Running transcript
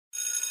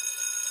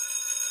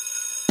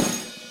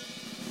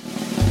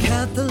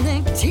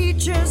Catholic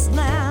Teachers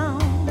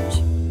Lounge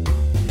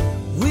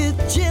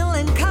with Jill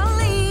and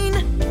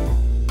Colleen.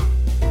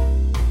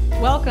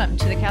 Welcome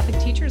to the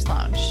Catholic Teachers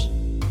Lounge,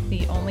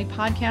 the only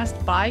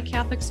podcast by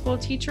Catholic school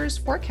teachers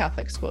for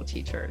Catholic school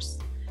teachers.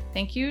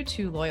 Thank you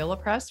to Loyola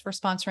Press for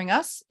sponsoring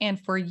us and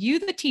for you,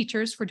 the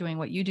teachers, for doing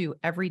what you do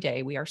every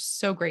day. We are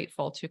so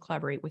grateful to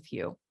collaborate with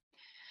you.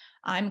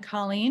 I'm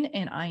Colleen,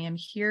 and I am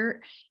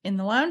here in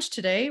the lounge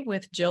today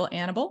with Jill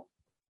Annable.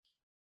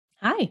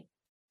 Hi.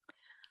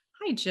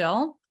 Hi,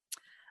 Jill.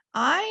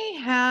 I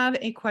have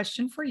a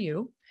question for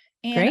you.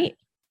 And Great.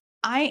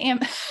 I am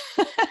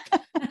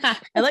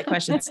I like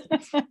questions.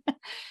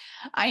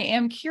 I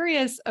am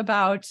curious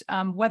about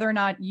whether or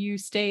not you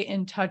stay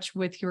in touch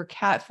with your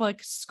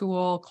Catholic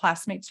school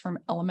classmates from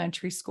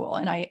elementary school.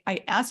 And I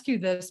ask you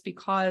this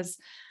because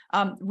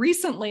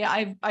recently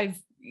I've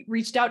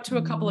reached out to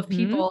a couple of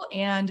people,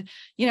 and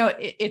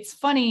it's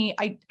funny.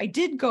 I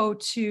did go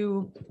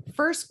to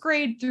first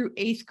grade through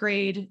eighth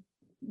grade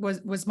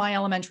was my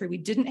elementary. We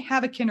didn't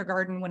have a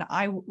kindergarten when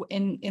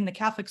in the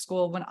Catholic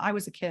school when I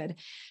was a kid.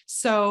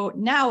 So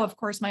now, of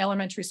course, my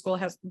elementary school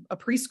has a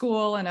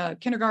preschool and a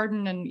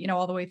kindergarten and,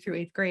 all the way through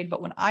eighth grade.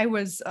 But when I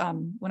was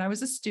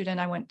a student,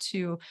 I went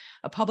to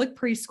a public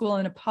preschool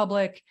and a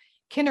public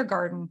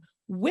kindergarten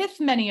with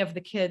many of the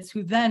kids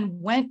who then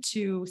went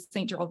to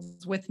St.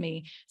 Gerald's with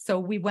me. So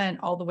we went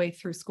all the way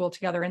through school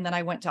together. And then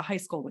I went to high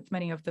school with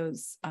many of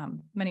those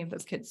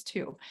kids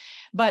too.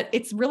 But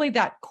it's really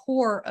that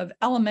core of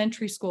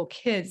elementary school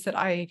kids that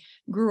I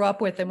grew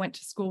up with and went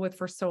to school with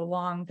for so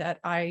long that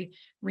I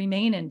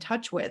remain in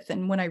touch with.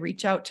 And when I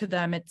reach out to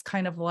them, it's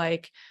kind of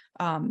like,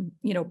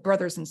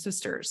 brothers and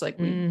sisters, like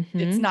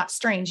it's not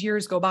strange.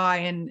 Years go by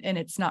and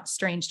it's not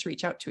strange to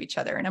reach out to each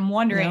other. And I'm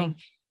wondering,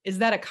 is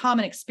that a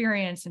common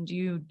experience? And do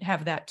you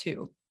have that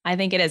too? I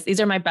think it is. These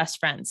are my best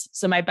friends.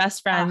 So my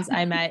best friends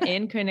I met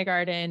in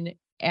kindergarten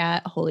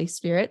at Holy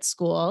Spirit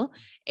School.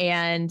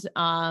 And,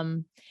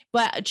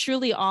 but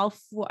truly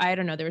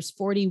there was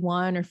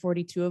 41 or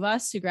 42 of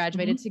us who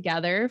graduated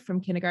together from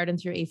kindergarten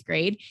through eighth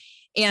grade.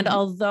 And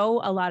although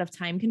a lot of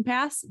time can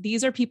pass,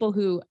 these are people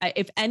who,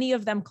 if any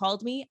of them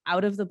called me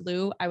out of the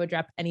blue, I would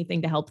drop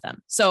anything to help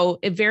them. So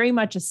it very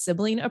much a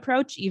sibling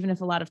approach, even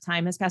if a lot of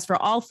time has passed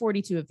for all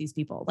 42 of these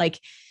people, like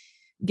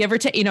give or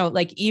take,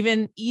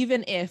 even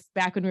if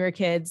back when we were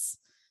kids,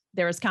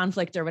 there was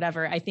conflict or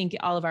whatever, I think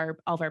all of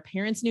our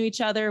parents knew each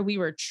other. We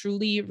were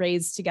truly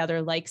raised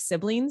together like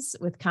siblings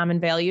with common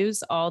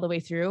values all the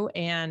way through.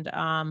 And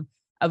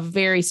a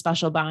very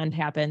special bond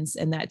happens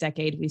in that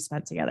decade we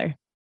spent together.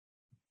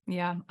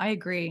 Yeah, I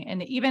agree.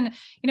 And even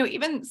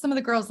some of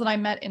the girls that I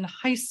met in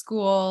high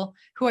school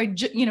who I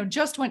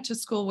just went to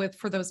school with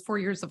for those 4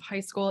 years of high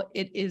school,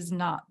 it is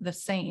not the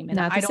same. And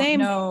I don't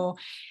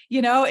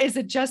know, is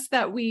it just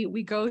that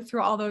we go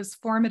through all those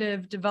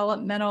formative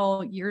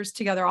developmental years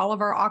together, all of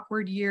our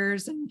awkward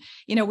years, and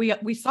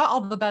we saw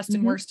all the best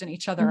and worst in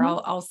each other.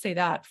 I'll say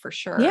that for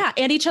sure. Yeah,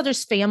 and each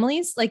other's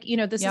families.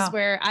 This is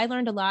where I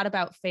learned a lot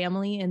about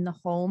family in the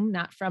home,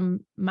 not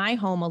from my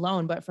home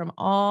alone, but from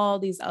all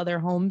these other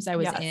homes I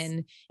was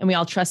in, and we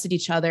all trusted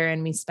each other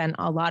and we spent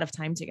a lot of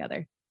time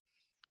together.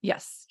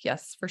 Yes,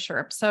 for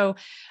sure. So,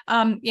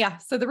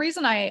 so the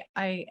reason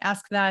I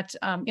ask that,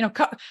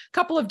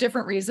 couple of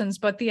different reasons,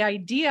 but the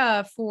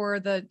idea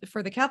for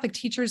the Catholic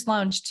Teachers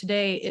Lounge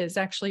today is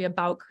actually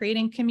about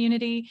creating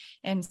community.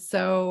 And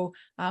so,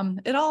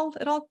 it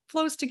all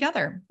flows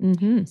together.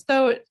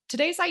 So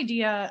today's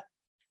idea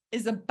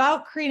is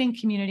about creating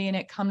community, and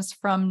it comes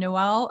from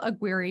Noelle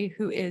Aguirre,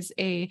 who is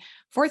a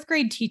fourth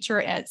grade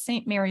teacher at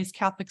St. Mary's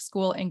Catholic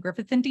School in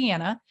Griffith,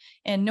 Indiana.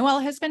 And Noelle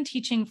has been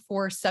teaching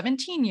for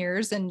 17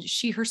 years, and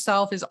she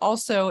herself is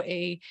also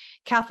a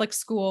Catholic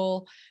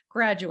school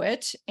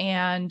graduate.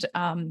 And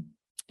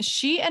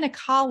she and a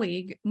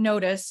colleague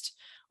noticed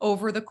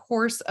over the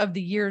course of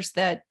the years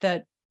that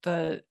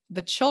the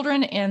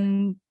children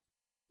in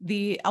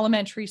the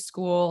elementary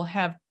school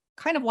have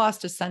kind of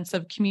lost a sense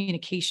of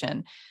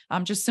communication,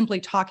 just simply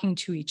talking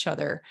to each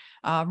other,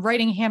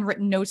 writing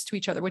handwritten notes to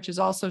each other, which is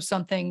also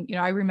something,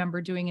 I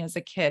remember doing as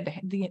a kid,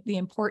 the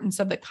importance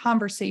of the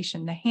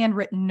conversation, the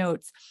handwritten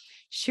notes,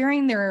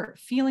 sharing their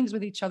feelings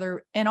with each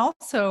other, and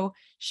also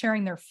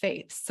sharing their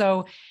faith.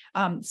 So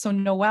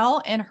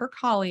Noelle and her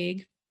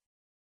colleague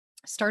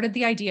started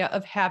the idea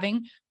of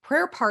having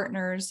prayer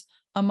partners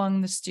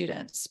among the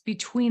students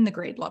between the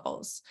grade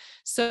levels.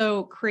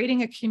 So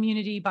creating a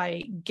community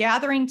by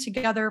gathering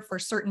together for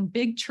certain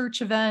big church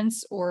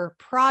events or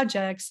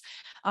projects.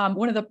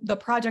 One of the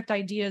project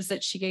ideas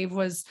that she gave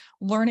was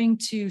learning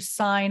to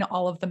sign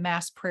all of the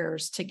mass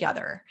prayers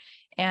together.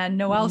 And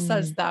Noelle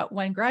says that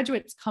when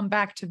graduates come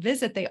back to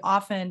visit, they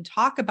often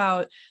talk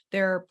about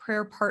their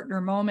prayer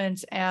partner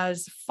moments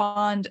as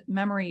fond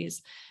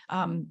memories.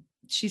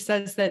 She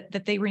says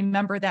that they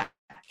remember that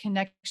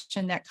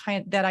connection,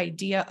 that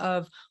idea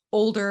of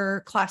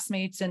older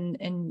classmates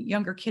and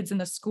younger kids in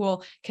the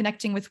school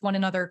connecting with one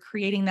another,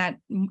 creating that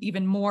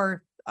even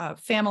more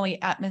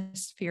family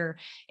atmosphere,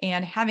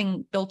 and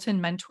having built-in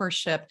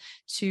mentorship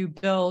to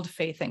build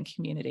faith and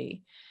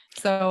community.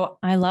 So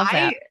I love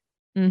that.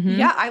 Mhm.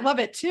 Yeah, I love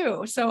it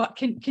too. So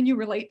can you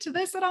relate to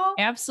this at all?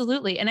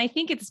 Absolutely. And I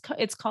think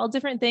it's called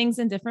different things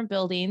in different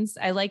buildings.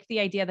 I like the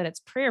idea that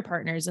it's prayer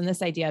partners in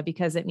this idea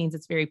because it means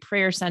it's very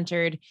prayer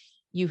centered.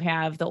 You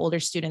have the older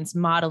students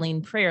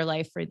modeling prayer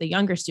life for the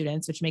younger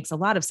students, which makes a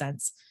lot of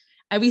sense.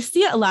 We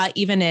see it a lot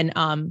even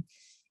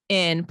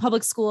in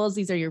public schools.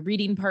 These are your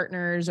reading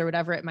partners or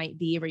whatever it might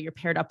be, where you're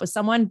paired up with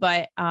someone,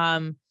 but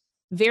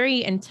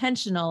very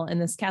intentional in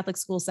this Catholic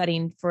school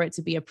setting for it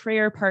to be a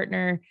prayer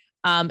partner.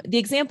 The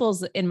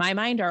examples in my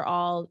mind are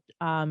all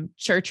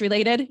church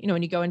related. You know,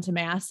 when you go into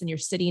mass and you're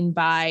sitting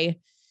by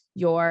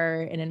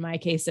and in my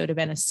case, it would have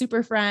been a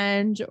super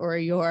friend or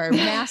your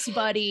mass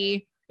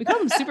buddy. We call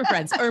them super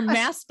friends or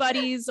mass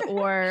buddies,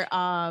 or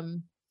I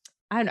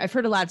don't know. I've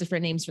heard a lot of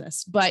different names for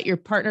this, but you're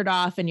partnered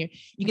off and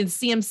you can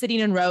see them sitting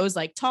in rows,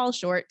 like tall,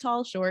 short,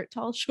 tall, short,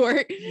 tall,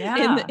 short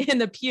in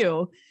the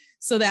pew,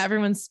 so that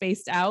everyone's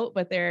spaced out,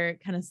 but they're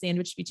kind of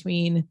sandwiched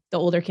between the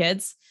older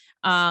kids.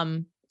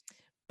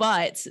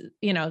 But,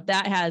 you know,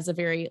 that has a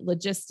very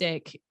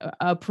logistic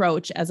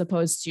approach as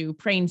opposed to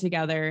praying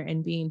together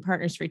and being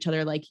partners for each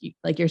other, like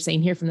you're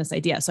saying here from this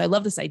idea. So I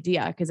love this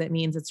idea because it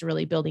means it's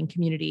really building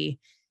community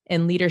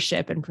and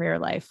leadership and prayer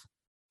life.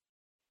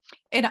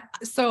 And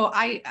so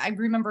I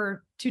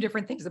remember two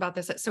different things about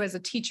this. So as a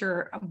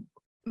teacher,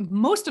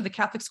 most of the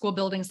Catholic school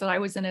buildings that I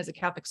was in as a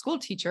Catholic school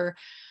teacher,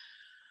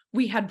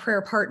 we had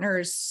prayer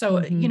partners. So,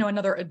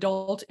 another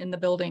adult in the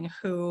building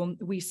who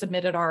we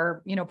submitted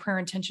our, prayer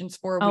intentions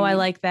for. I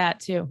like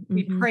that too.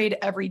 We prayed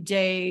every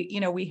day.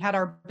 We had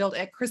our build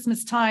at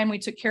Christmas time. We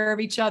took care of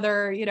each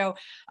other.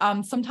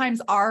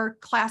 Sometimes our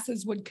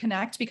classes would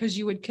connect because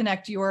you would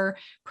connect your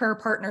prayer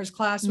partner's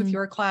class with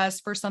your class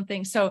for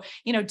something. So,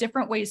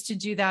 different ways to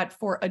do that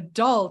for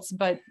adults,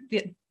 but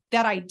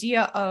that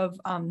idea of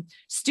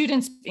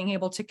students being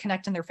able to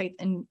connect in their faith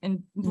and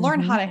learn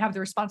how to have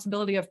the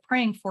responsibility of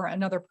praying for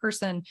another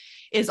person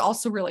is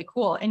also really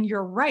cool. And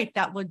you're right,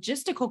 that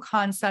logistical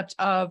concept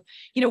of,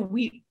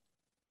 we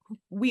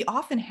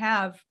often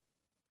have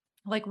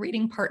like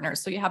reading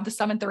partners. So you have the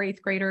 7th or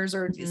 8th graders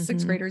or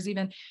 6th graders,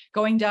 even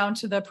going down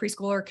to the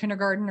preschool or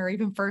kindergarten or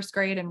even 1st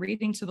grade and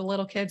reading to the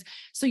little kids.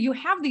 So you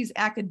have these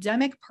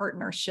academic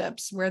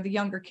partnerships where the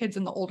younger kids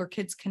and the older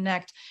kids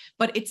connect,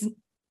 but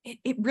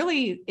it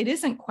really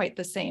isn't quite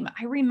the same.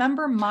 I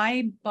remember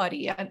my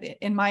buddy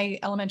in my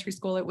elementary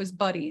school, it was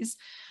buddies.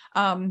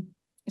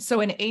 So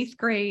in 8th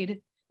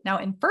grade, now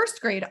in 1st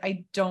grade,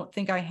 I don't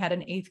think I had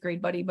an 8th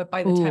grade buddy, but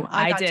by the time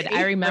I did,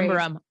 I remember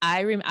them.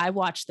 I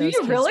watched those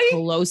kids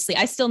closely.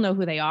 I still know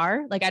who they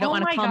are. Like, I don't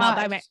want to call them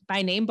out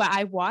by name, but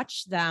I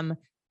watched them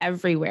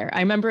everywhere. I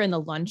remember in the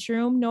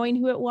lunchroom knowing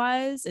who it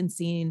was and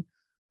seeing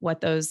what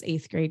those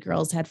 8th grade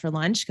girls had for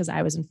lunch, because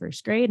I was in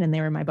 1st grade and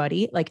they were my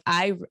buddy. Like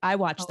I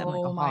watched them like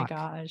a hawk. Oh my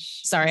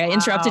gosh. Sorry, I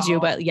interrupted you,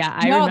 but yeah,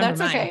 I remember that's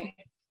mine. Okay.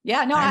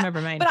 Yeah, no, I remember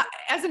mine. But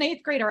as an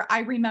 8th grader, I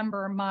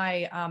remember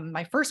my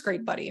my 1st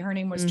grade buddy. Her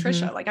name was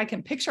Trisha. Like I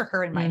can picture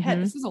her in my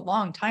head. This is a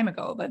long time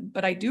ago,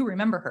 but I do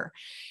remember her.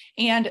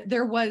 And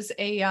there was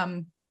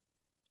a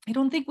I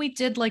don't think we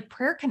did like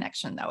prayer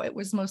connection though. It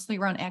was mostly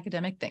around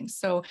academic things.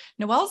 So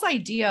Noelle's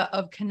idea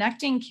of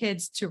connecting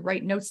kids to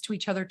write notes to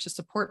each other, to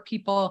support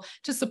people,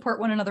 to support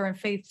one another in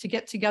faith, to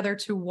get together,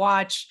 to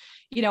watch,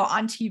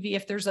 on TV,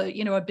 if there's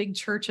a big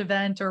church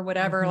event or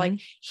whatever,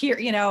 like here,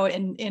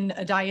 in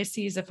a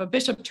diocese, if a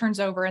bishop turns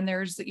over and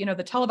there's,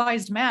 the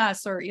televised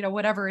mass or,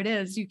 whatever it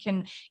is, you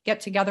can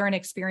get together and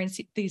experience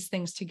these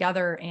things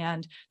together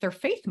and their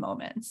faith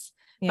moments.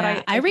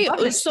 Yeah,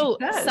 so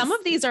some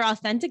of these are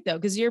authentic though,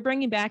 because you're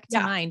bringing back to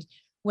mind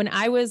when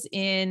I was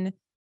in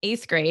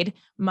 8th grade,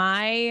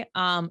 my,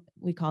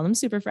 we call them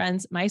super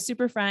friends. My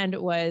super friend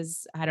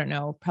was, I don't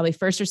know, probably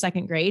 1st or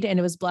 2nd grade. And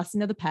it was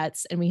Blessing of the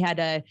Pets. And we had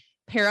to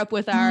pair up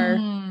with our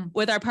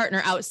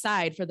partner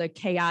outside for the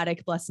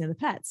chaotic Blessing of the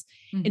Pets.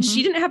 And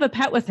she didn't have a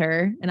pet with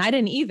her and I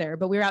didn't either,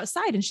 but we were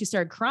outside and she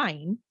started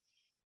crying.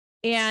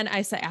 And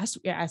I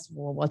asked,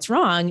 well, what's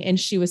wrong? And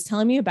she was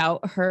telling me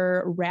about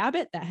her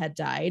rabbit that had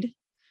died.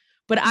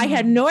 But I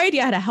had no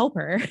idea how to help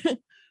her,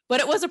 but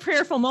it was a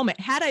prayerful moment.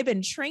 Had I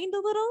been trained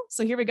a little,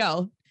 so here we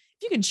go.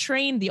 If you can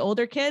train the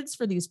older kids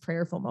for these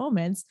prayerful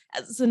moments,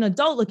 as an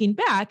adult looking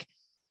back,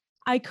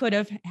 I could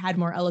have had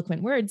more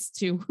eloquent words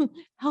to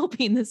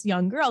helping this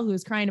young girl who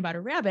was crying about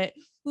a rabbit,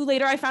 who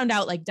later I found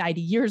out like died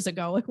years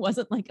ago. It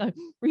wasn't like a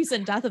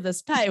recent death of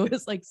this pet. It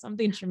was like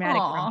something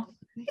traumatic.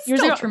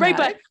 Years ago, right?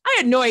 But I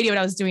had no idea what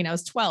I was doing. I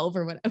was 12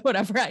 or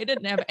whatever. I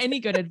didn't have any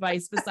good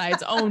advice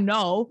besides, oh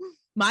no,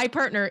 my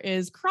partner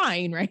is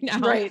crying right now.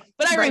 Right.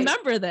 But I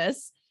remember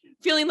this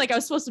feeling like I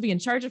was supposed to be in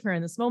charge of her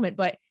in this moment.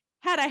 But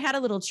had I had a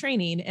little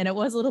training and it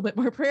was a little bit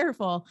more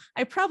prayerful,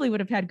 I probably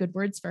would have had good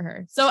words for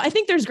her. So I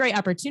think there's great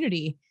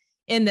opportunity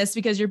in this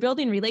because you're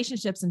building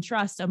relationships and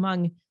trust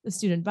among the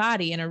student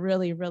body in a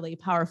really, really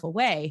powerful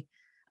way.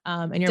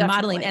 And you're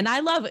modeling. And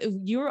I love,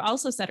 you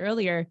also said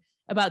earlier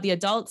about the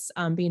adults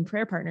being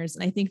prayer partners.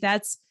 And I think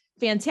that's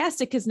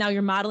fantastic because now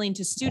you're modeling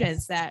to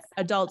students that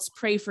adults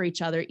pray for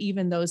each other,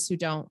 even those who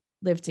don't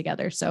live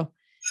together. So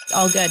it's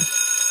all good.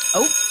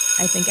 Oh,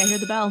 I think I hear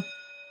the bell.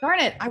 Darn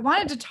it. I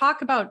wanted to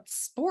talk about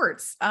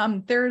sports.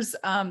 There's,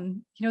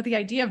 the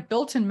idea of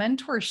built-in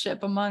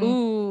mentorship among,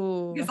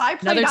 Ooh, because I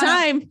played another on a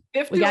time.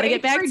 fifth We through got to eighth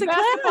get back grade to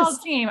basketball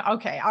class. team.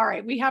 Okay. All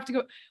right. We have to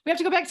go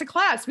back to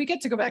class. We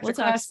get to go back We'll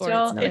to talk class sports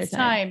still. another It's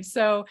time. time.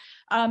 So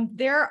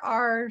there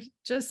are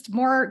just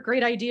more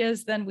great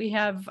ideas than we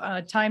have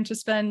time to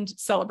spend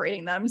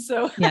celebrating them.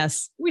 So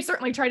Yes. we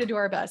certainly try to do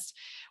our best.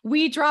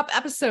 We drop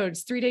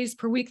episodes 3 days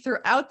per week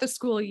throughout the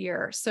school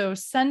year. So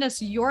send us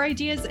your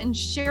ideas and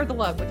share the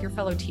love with your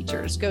fellow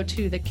teachers. Go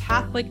to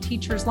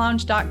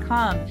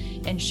thecatholicteacherslounge.com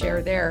and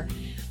share there.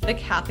 The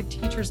Catholic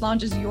Teachers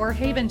Lounge is your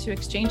haven to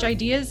exchange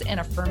ideas and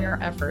affirm your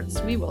efforts.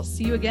 We will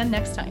see you again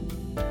next time.